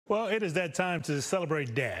Well, it is that time to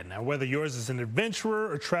celebrate Dad. Now, whether yours is an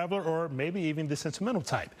adventurer, a traveler, or maybe even the sentimental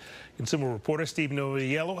type. Consumer reporter Steve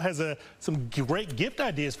Noviello has some great gift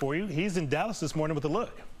ideas for you. He's in Dallas this morning with a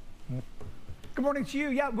look. Good morning to you.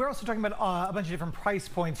 Yeah, we're also talking about a bunch of different price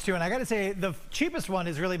points too. And I got to say, the cheapest one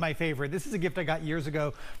is really my favorite. This is a gift I got years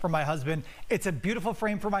ago from my husband. It's a beautiful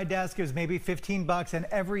frame for my desk. It was maybe 15 bucks. And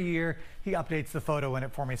every year he updates the photo in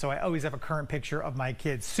it for me. So I always have a current picture of my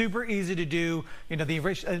kids. Super easy to do. You know, the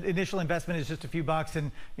initial investment is just a few bucks.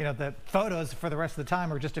 And, you know, the photos for the rest of the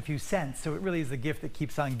time are just a few cents. So it really is the gift that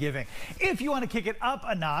keeps on giving. If you want to kick it up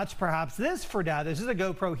a notch, perhaps this for Dad. This is a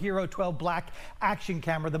GoPro Hero 12 Black action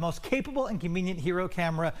camera, the most capable and convenient Hero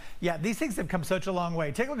camera. Yeah, these things have come such a long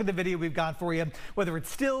way. Take a look at the video we've got for you. Whether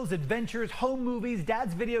it's stills, adventures, home movies,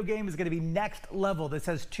 Dad's video game is going to be next level. This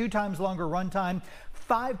has 2 times longer runtime,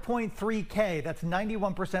 5.3K. That's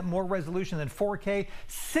 91% more resolution than 4K,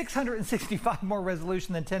 665 more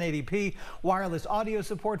resolution than 1080p, wireless audio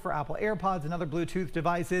support for Apple AirPods and other Bluetooth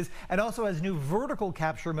devices, and also has new vertical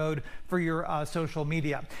capture mode for your social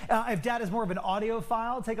media. If Dad is more of an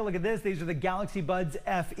audiophile, take a look at this. These are the Galaxy Buds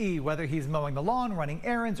FE. Whether he's mowing the lawn, running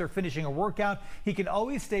errands, or finishing a workout, he can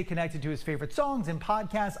always stay connected to his favorite songs and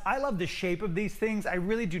podcasts. I love the shape of these things. I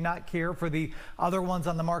really do not care for the other ones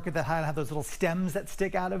on the market that have those little stems that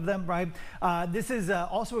stick out of them, right? This is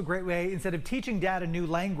also a great way, instead of teaching Dad a new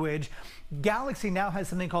language, Galaxy now has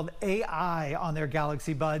something called AI on their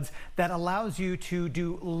Galaxy Buds that allows you to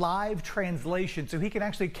do live translation. So he can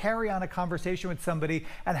actually carry on a conversation with somebody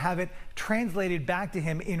and have it translated back to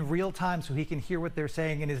him in real time so he can hear what they're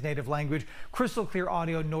saying in his native language. Crystal clear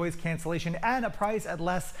audio, noise cancellation, and a price at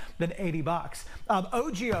less than 80 bucks.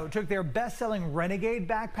 OGIO took their best-selling Renegade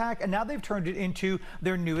backpack and now they've turned it into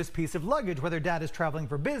their newest piece of luggage. Whether Dad is traveling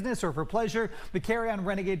for business or for pleasure, the carry-on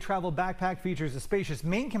Renegade travel backpack features a spacious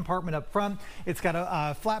main compartment up front. It's got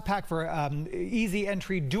a flat pack for easy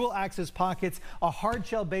entry, dual access pockets, a hard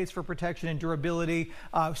shell base for protection and durability.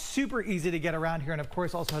 Super easy to get around here, and of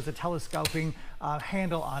course also has a telescoping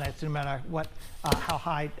handle on it, so no matter what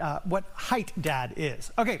height Dad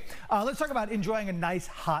is. Okay, let's talk about enjoying a nice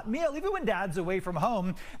hot meal, even when Dad's away from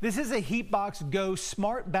home. This is a HeatBox Go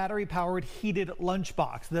smart battery-powered heated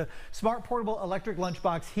lunchbox. The smart portable electric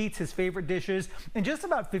lunchbox heats his favorite dishes in just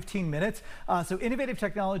about 15 minutes. So innovative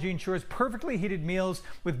technology ensures perfectly heated meals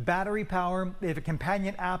with battery power. They have a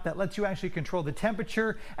companion app that lets you actually control the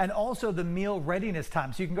temperature and also the meal readiness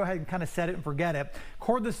time. So you can go ahead and kind of set it and forget it.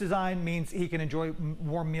 Cordless design means he can enjoy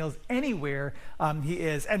warm meals anywhere he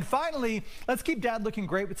is. And finally, let's keep Dad looking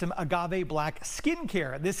great with some Agave Black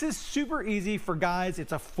skincare. This is super easy for guys.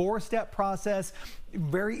 It's a 4-step process.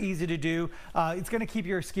 Very easy to do. It's going to keep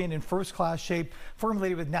your skin in first-class shape,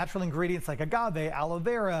 formulated with natural ingredients like agave, aloe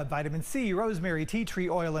vera, vitamin C, rosemary, tea tree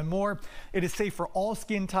oil, and more. It is safe for all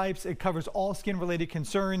skin types. It covers all skin-related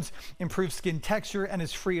concerns, improves skin texture, and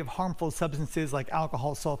is free of harmful substances like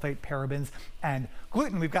alcohol, sulfate, parabens, and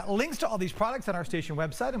gluten. We've got links to all these products on our station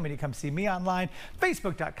website, and when you come see me online,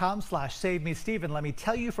 facebook.com/SaveMeSteve. And let me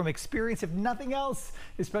tell you from experience, if nothing else,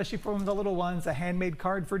 especially from the little ones, a handmade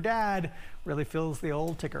card for Dad really fills the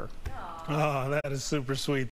old ticker. Oh, that is super sweet.